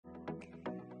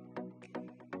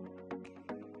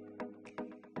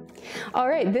All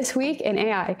right, this week in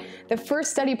AI, the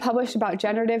first study published about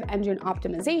generative engine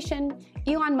optimization,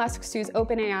 Elon Musk sues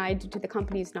OpenAI due to the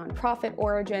company's nonprofit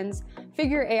origins,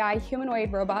 Figure AI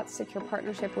humanoid robots secure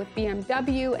partnership with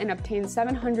BMW and obtain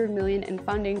 $700 million in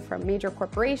funding from major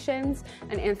corporations,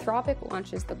 and Anthropic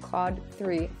launches the Claude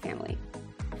 3 family.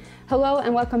 Hello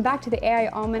and welcome back to the AI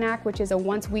Almanac, which is a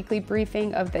once-weekly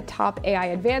briefing of the top AI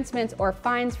advancements or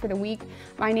finds for the week.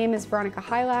 My name is Veronica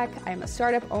Hylack. I am a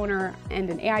startup owner and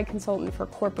an AI consultant for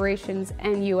corporations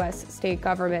and US state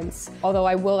governments. Although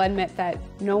I will admit that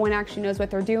no one actually knows what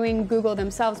they're doing. Google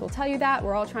themselves will tell you that.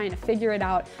 We're all trying to figure it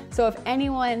out. So if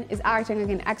anyone is acting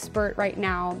like an expert right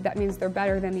now, that means they're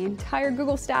better than the entire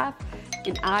Google staff,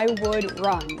 and I would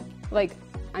run. Like,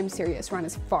 I'm serious, run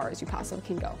as far as you possibly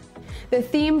can go. The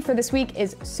theme for this week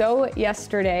is So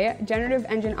Yesterday. Generative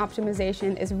Engine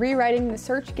Optimization is rewriting the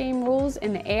search game rules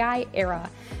in the AI era,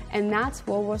 and that's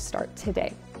where we'll start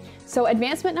today. So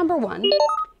advancement number one,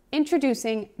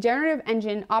 introducing Generative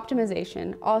Engine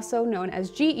Optimization, also known as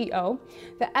GEO,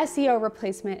 the SEO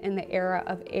replacement in the era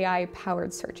of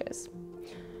AI-powered searches.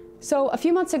 So a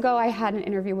few months ago, I had an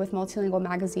interview with Multilingual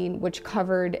Magazine, which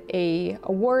covered an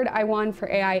award I won for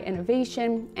AI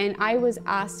innovation, and I was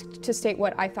asked to state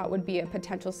what I thought would be a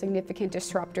potential significant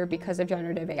disruptor because of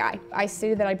generative AI. I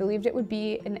stated that I believed it would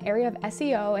be in the area of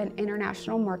SEO and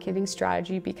international marketing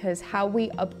strategy because how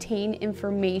we obtain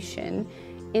information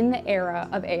in the era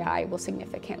of AI will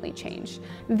significantly change.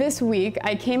 This week,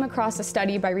 I came across a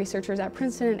study by researchers at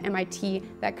Princeton and MIT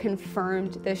that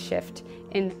confirmed this shift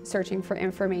in searching for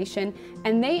information,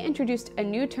 and they introduced a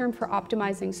new term for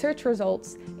optimizing search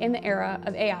results in the era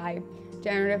of AI,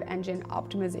 Generative Engine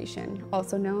Optimization,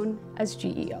 also known as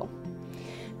GEO.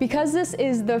 Because this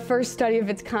is the first study of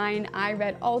its kind, I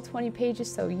read all 20 pages,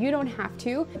 so you don't have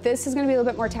to. This is gonna be a little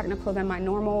bit more technical than my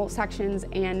normal sections,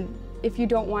 and if you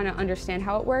don't want to understand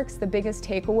how it works, the biggest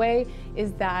takeaway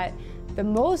is that the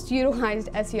most utilized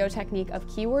SEO technique of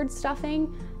keyword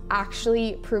stuffing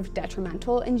actually proved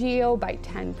detrimental in GEO by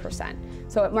 10%.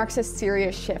 So it marks a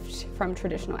serious shift from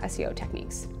traditional SEO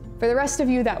techniques. For the rest of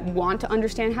you that want to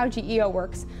understand how GEO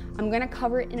works, I'm going to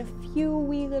cover it in a few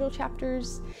wee little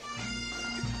chapters.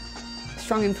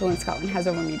 Strong Influence Scotland Has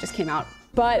Over Me just came out.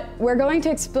 But we're going to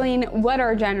explain what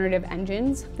are generative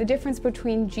engines, the difference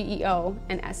between GEO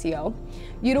and SEO,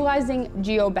 utilizing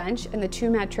GeoBench and the two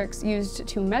metrics used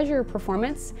to measure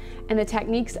performance, and the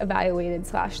techniques evaluated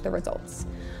 / the results.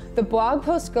 The blog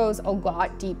post goes a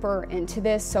lot deeper into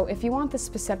this, so if you want the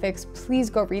specifics, please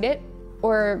go read it,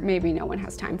 or maybe no one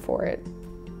has time for it.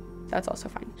 That's also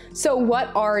fine. So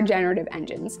what are generative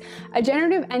engines? A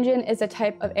generative engine is a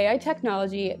type of AI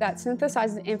technology that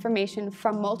synthesizes information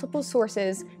from multiple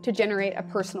sources to generate a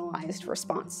personalized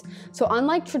response. So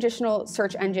unlike traditional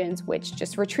search engines, which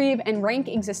just retrieve and rank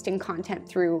existing content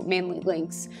through mainly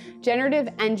links, generative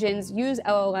engines use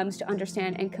LLMs to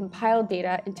understand and compile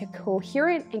data into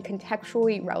coherent and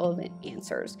contextually relevant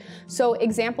answers. So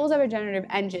examples of a generative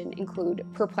engine include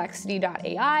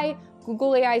Perplexity.ai,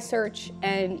 Google AI search,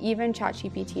 and even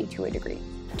ChatGPT to a degree.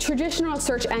 Traditional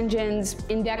search engines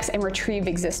index and retrieve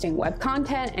existing web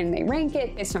content, and they rank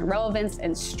it based on relevance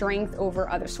and strength over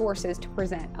other sources to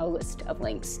present a list of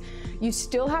links. You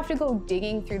still have to go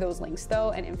digging through those links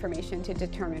though and information to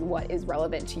determine what is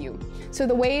relevant to you. So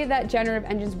the way that generative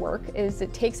engines work is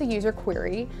it takes a user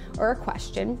query or a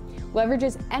question,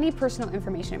 leverages any personal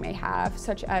information it may have,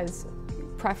 such as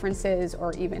preferences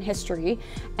or even history,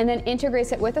 and then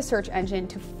integrates it with a search engine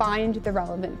to find the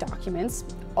relevant documents,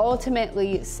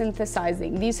 ultimately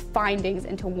synthesizing these findings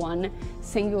into one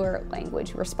singular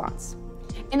language response.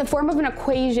 In the form of an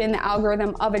equation, the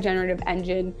algorithm of a generative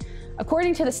engine,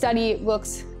 according to the study,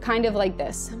 looks kind of like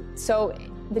this. So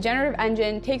the generative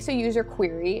engine takes a user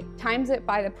query, times it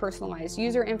by the personalized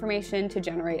user information to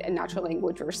generate a natural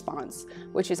language response,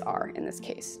 which is R in this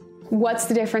case. What's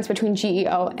the difference between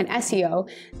GEO and SEO?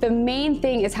 The main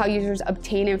thing is how users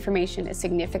obtain information is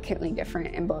significantly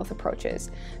different in both approaches.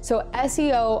 So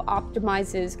SEO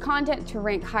optimizes content to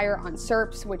rank higher on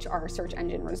SERPs, which are search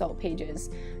engine result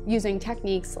pages, using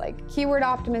techniques like keyword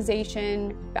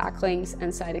optimization, backlinks,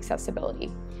 and site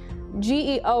accessibility.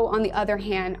 GEO, on the other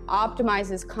hand,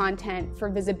 optimizes content for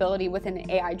visibility within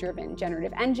an AI-driven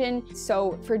generative engine.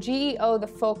 So for GEO, the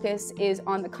focus is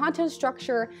on the content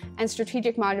structure and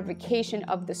strategic modification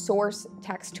of the source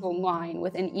text to align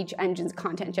within each engine's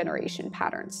content generation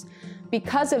patterns.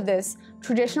 Because of this,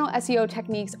 traditional SEO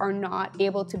techniques are not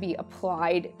able to be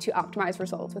applied to optimize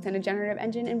results within a generative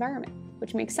engine environment,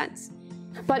 which makes sense.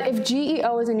 But if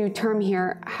GEO is a new term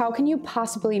here, how can you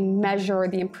possibly measure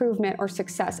the improvement or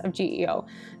success of GEO?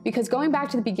 Because going back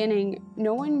to the beginning,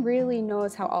 no one really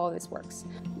knows how all of this works.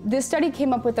 This study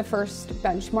came up with the first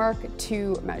benchmark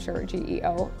to measure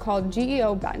GEO, called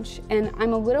GEO Bench, and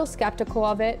I'm a little skeptical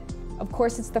of it. Of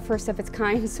course, it's the first of its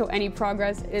kind, so any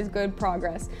progress is good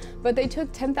progress. But they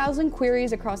took 10,000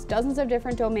 queries across dozens of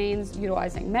different domains,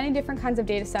 utilizing many different kinds of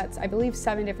data sets, I believe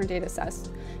 7 different data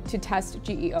sets, to test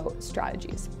GEO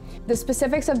strategies. The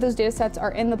specifics of those data sets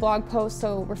are in the blog post,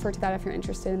 so refer to that if you're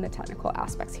interested in the technical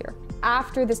aspects here.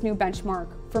 After this new benchmark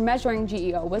for measuring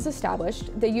GEO was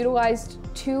established, they utilized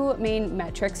 2 main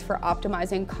metrics for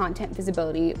optimizing content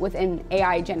visibility within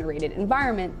AI-generated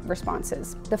environment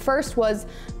responses. The first was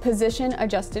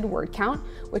position-adjusted word count,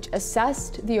 which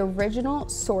assessed the original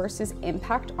source's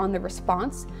impact on the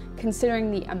response,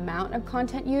 considering the amount of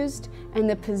content used and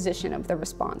the position of the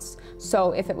response.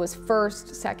 So if it was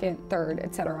first, second, third,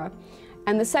 etc.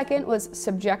 And the second was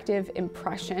subjective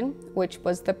impression, which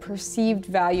was the perceived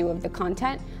value of the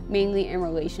content, mainly in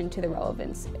relation to the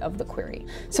relevance of the query.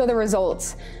 So the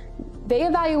results. They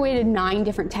evaluated 9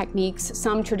 different techniques,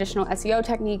 some traditional SEO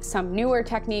techniques, some newer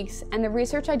techniques, and the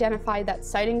research identified that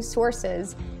citing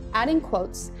sources, adding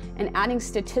quotes, and adding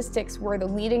statistics were the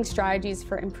leading strategies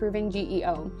for improving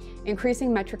GEO,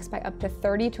 increasing metrics by up to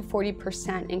 30 to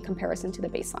 40% in comparison to the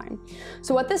baseline.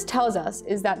 So what this tells us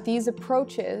is that these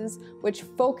approaches, which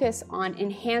focus on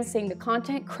enhancing the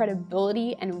content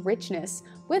credibility and richness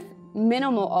with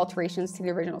minimal alterations to the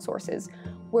original sources,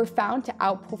 were found to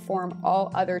outperform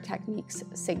all other techniques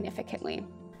significantly.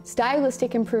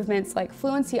 Stylistic improvements like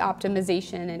fluency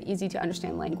optimization and easy to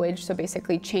understand language, so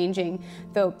basically changing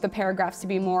the paragraphs to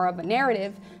be more of a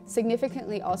narrative,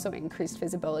 significantly also increased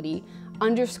visibility,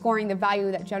 underscoring the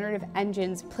value that generative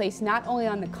engines place not only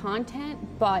on the content,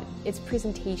 but its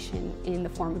presentation in the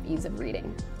form of ease of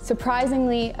reading.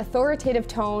 Surprisingly, authoritative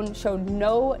tone showed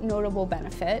no notable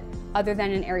benefit other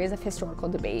than in areas of historical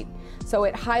debate. So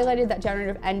it highlighted that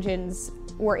generative engines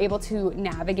were able to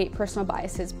navigate personal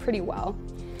biases pretty well.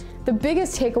 The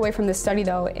biggest takeaway from this study,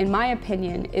 though, in my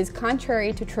opinion, is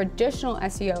contrary to traditional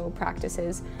SEO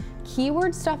practices,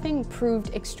 keyword stuffing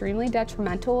proved extremely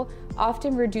detrimental,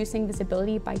 often reducing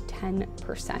visibility by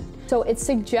 10%. So it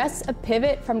suggests a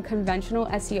pivot from conventional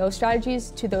SEO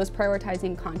strategies to those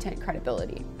prioritizing content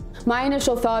credibility. My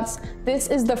initial thoughts, this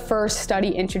is the first study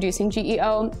introducing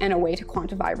GEO and a way to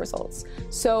quantify results.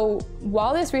 So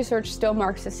while this research still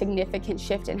marks a significant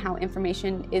shift in how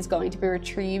information is going to be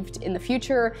retrieved in the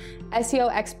future, SEO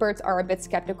experts are a bit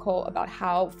skeptical about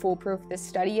how foolproof this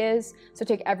study is, so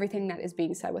take everything that is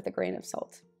being said with a grain of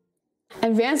salt.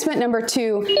 Advancement number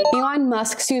 2, Elon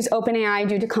Musk sues OpenAI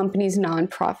due to company's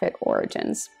nonprofit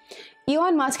origins.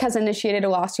 Elon Musk has initiated a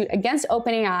lawsuit against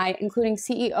OpenAI, including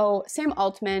CEO Sam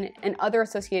Altman and other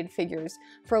associated figures,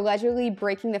 for allegedly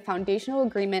breaking the foundational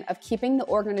agreement of keeping the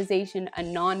organization a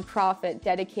nonprofit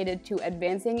dedicated to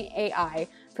advancing AI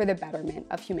for the betterment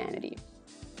of humanity.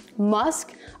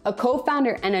 Musk, a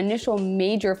co-founder and initial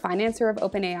major financer of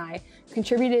OpenAI,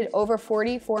 contributed over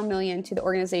 $44 million to the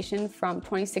organization from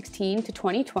 2016 to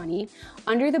 2020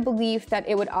 under the belief that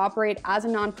it would operate as a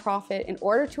nonprofit in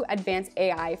order to advance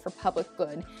AI for public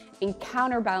good and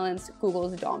counterbalance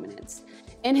Google's dominance.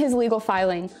 In his legal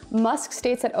filing, Musk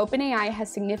states that OpenAI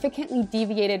has significantly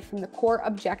deviated from the core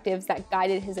objectives that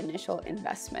guided his initial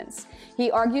investments.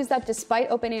 He argues that despite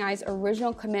OpenAI's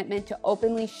original commitment to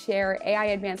openly share AI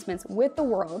advancements with the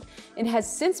world, it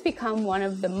has since become one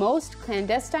of the most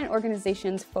clandestine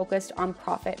organizations focused on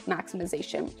profit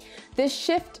maximization. This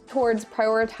shift towards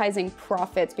prioritizing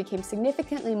profits became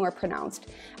significantly more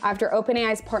pronounced after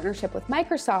OpenAI's partnership with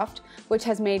Microsoft, which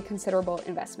has made considerable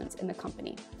investments in the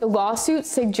company. The lawsuit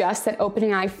suggests that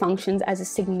OpenAI functions as a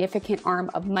significant arm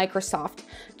of Microsoft,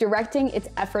 directing its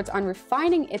efforts on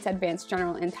refining its advanced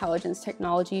general intelligence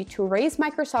technology to raise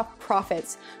Microsoft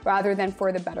profits rather than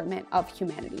for the betterment of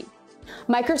humanity.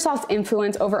 Microsoft's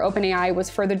influence over OpenAI was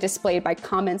further displayed by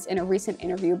comments in a recent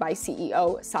interview by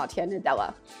CEO Satya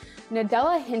Nadella.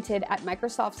 Nadella hinted at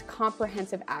Microsoft's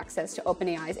comprehensive access to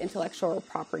OpenAI's intellectual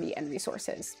property and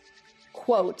resources.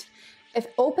 Quote,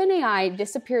 "If OpenAI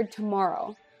disappeared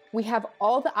tomorrow, we have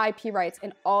all the IP rights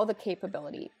and all the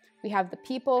capability. We have the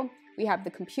people, we have the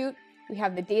compute, we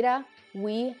have the data,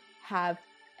 we have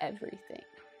everything."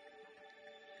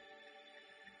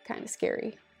 Kind of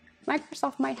scary.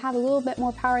 Microsoft might have a little bit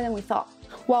more power than we thought.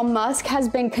 While Musk has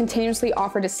been continuously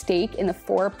offered a stake in the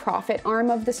for-profit arm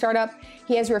of the startup,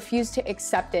 he has refused to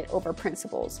accept it over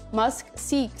principles. Musk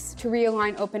seeks to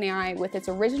realign OpenAI with its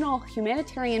original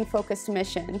humanitarian-focused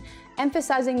mission,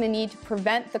 emphasizing the need to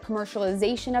prevent the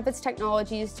commercialization of its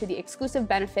technologies to the exclusive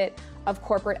benefit of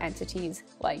corporate entities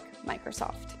like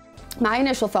Microsoft. My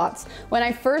initial thoughts. When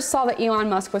I first saw that Elon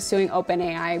Musk was suing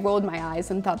OpenAI, I rolled my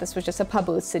eyes and thought this was just a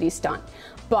publicity stunt.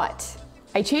 But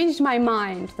I changed my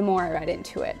mind the more I read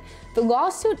into it. The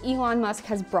lawsuit Elon Musk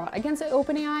has brought against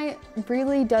OpenAI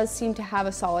really does seem to have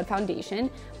a solid foundation,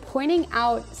 pointing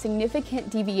out significant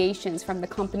deviations from the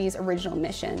company's original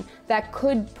mission that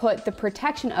could put the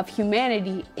protection of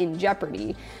humanity in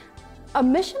jeopardy. A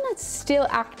mission that's still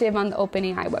active on the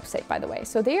OpenAI website, by the way.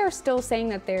 So they are still saying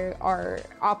that they are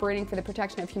operating for the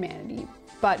protection of humanity,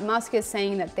 but Musk is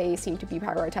saying that they seem to be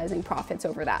prioritizing profits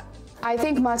over that. I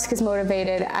think Musk is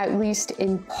motivated, at least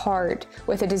in part,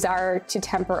 with a desire to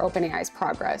temper OpenAI's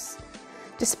progress.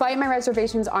 Despite my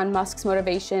reservations on Musk's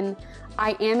motivation,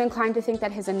 I am inclined to think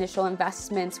that his initial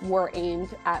investments were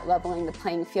aimed at leveling the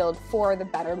playing field for the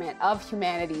betterment of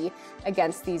humanity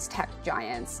against these tech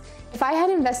giants. If I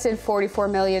had invested $44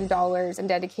 million and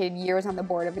dedicated years on the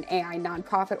board of an AI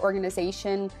nonprofit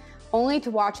organization, only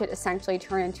to watch it essentially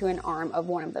turn into an arm of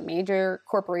one of the major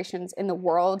corporations in the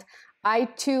world, I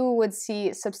too would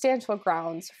see substantial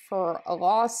grounds for a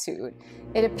lawsuit.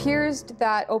 It appears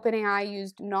that OpenAI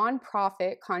used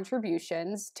nonprofit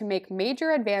contributions to make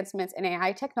major advancements in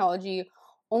AI technology,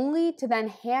 only to then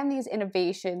hand these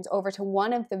innovations over to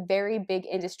one of the very big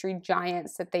industry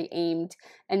giants that they aimed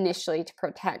initially to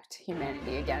protect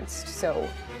humanity against. So,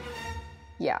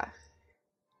 yeah,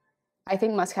 I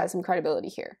think Musk has some credibility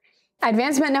here.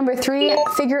 Advancement number 3,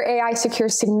 Figure AI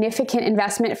secures significant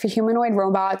investment for humanoid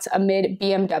robots amid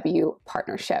BMW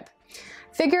partnership.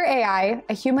 Figure AI,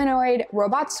 a humanoid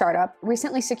robot startup,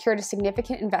 recently secured a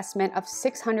significant investment of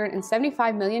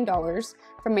 $675 million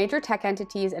from major tech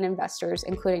entities and investors,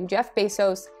 including Jeff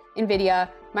Bezos, NVIDIA,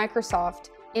 Microsoft,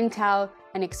 Intel,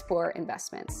 and Explore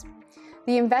Investments.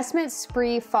 The investment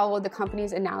spree followed the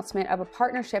company's announcement of a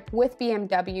partnership with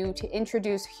BMW to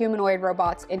introduce humanoid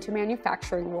robots into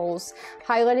manufacturing roles,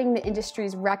 highlighting the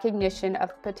industry's recognition of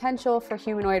the potential for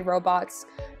humanoid robots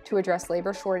to address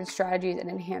labor shortage strategies and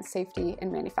enhance safety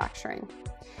in manufacturing.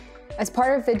 As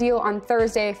part of the deal on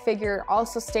Thursday, Figure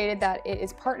also stated that it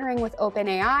is partnering with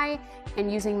OpenAI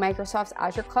and using Microsoft's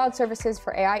Azure Cloud Services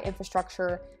for AI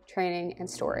infrastructure, training, and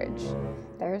storage.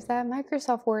 There's that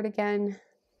Microsoft word again.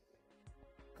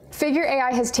 Figure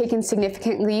AI has taken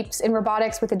significant leaps in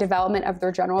robotics with the development of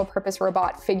their general-purpose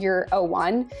robot Figure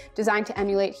 01, designed to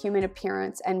emulate human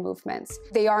appearance and movements.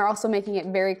 They are also making it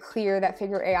very clear that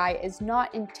Figure AI is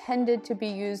not intended to be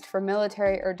used for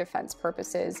military or defense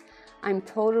purposes. I'm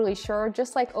totally sure,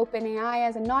 just like OpenAI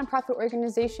as a nonprofit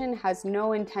organization has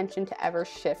no intention to ever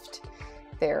shift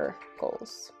their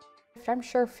goals. I'm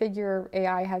sure Figure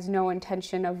AI has no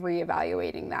intention of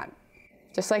reevaluating that.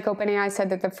 Just like OpenAI said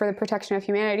that for the protection of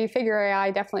humanity, Figure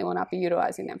AI definitely will not be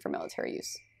utilizing them for military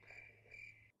use.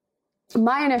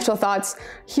 My initial thoughts,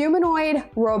 humanoid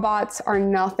robots are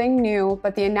nothing new,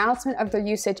 but the announcement of their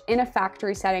usage in a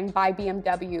factory setting by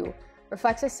BMW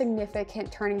reflects a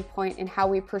significant turning point in how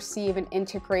we perceive and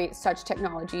integrate such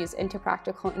technologies into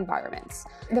practical environments.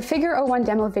 The Figure 01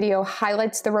 demo video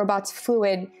highlights the robot's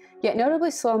fluid, yet notably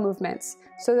slow movements.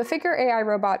 So the Figure AI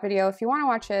robot video, if you want to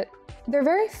watch it, they're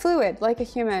very fluid, like a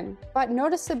human, but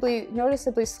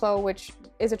noticeably slow, which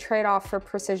is a trade-off for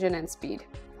precision and speed.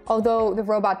 Although the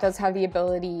robot does have the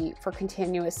ability for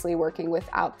continuously working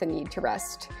without the need to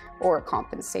rest or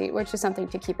compensate, which is something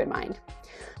to keep in mind.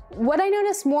 What I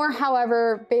noticed more,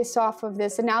 however, based off of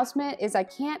this announcement is I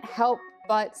can't help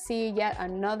but see yet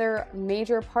another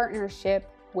major partnership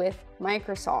with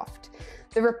Microsoft.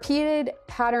 The repeated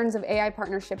patterns of AI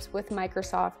partnerships with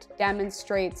Microsoft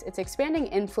demonstrates its expanding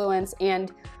influence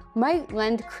and might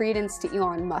lend credence to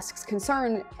Elon Musk's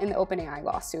concern in the OpenAI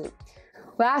lawsuit.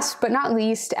 Last but not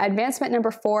least, advancement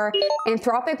number 4,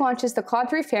 Anthropic launches the Claude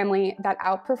 3 family that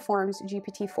outperforms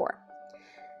GPT-4.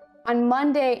 On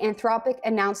Monday, Anthropic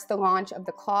announced the launch of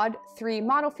the Claude 3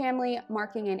 model family,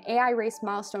 marking an AI race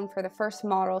milestone for the first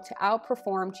model to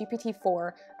outperform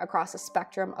GPT-4 across a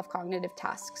spectrum of cognitive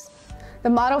tasks.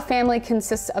 The model family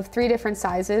consists of 3 different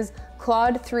sizes: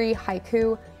 Claude 3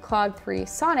 Haiku, Claude 3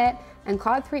 Sonnet, and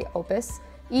Claude 3 Opus,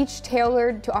 each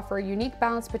tailored to offer a unique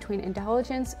balance between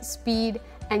intelligence, speed,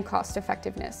 and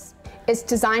cost-effectiveness. It's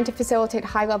designed to facilitate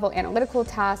high-level analytical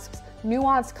tasks,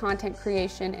 nuanced content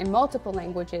creation in multiple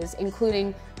languages,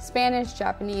 including Spanish,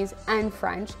 Japanese, and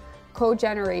French, code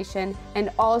generation, and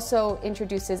also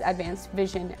introduces advanced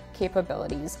vision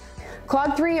capabilities.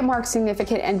 Claude 3 marks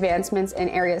significant advancements in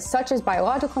areas such as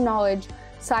biological knowledge,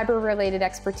 cyber-related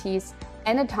expertise,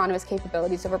 and autonomous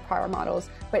capabilities over prior models,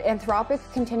 but Anthropic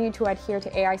continued to adhere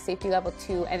to AI safety level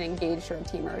 2 and engage their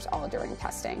teamers all during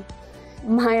testing.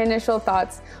 My initial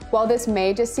thoughts, while this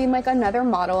may just seem like another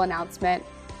model announcement,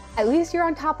 at least you're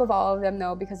on top of all of them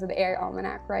though because of the AI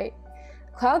Almanac, right?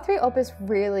 Claude 3 Opus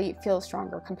really feels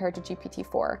stronger compared to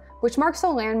GPT-4, which marks a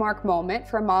landmark moment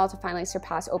for a model to finally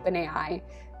surpass OpenAI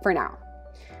for now.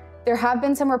 There have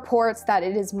been some reports that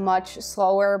it is much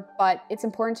slower, but it's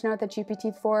important to note that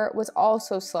GPT-4 was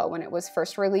also slow when it was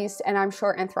first released, and I'm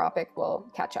sure Anthropic will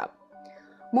catch up.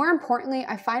 More importantly,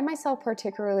 I find myself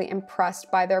particularly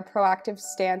impressed by their proactive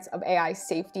stance of AI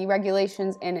safety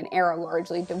regulations in an era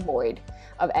largely devoid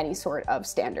of any sort of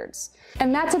standards.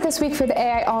 And that's it this week for the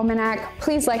AI Almanac.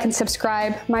 Please like and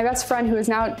subscribe. My best friend, who is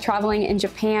now traveling in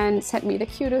Japan, sent me the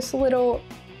cutest little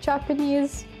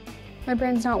Japanese, my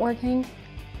brain's not working,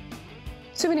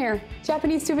 souvenir,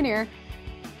 Japanese souvenir.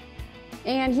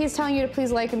 And he's telling you to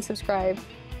please like and subscribe.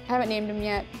 I haven't named him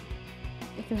yet.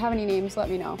 If you have any names, let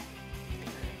me know.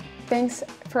 Thanks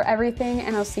for everything,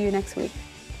 and I'll see you next week.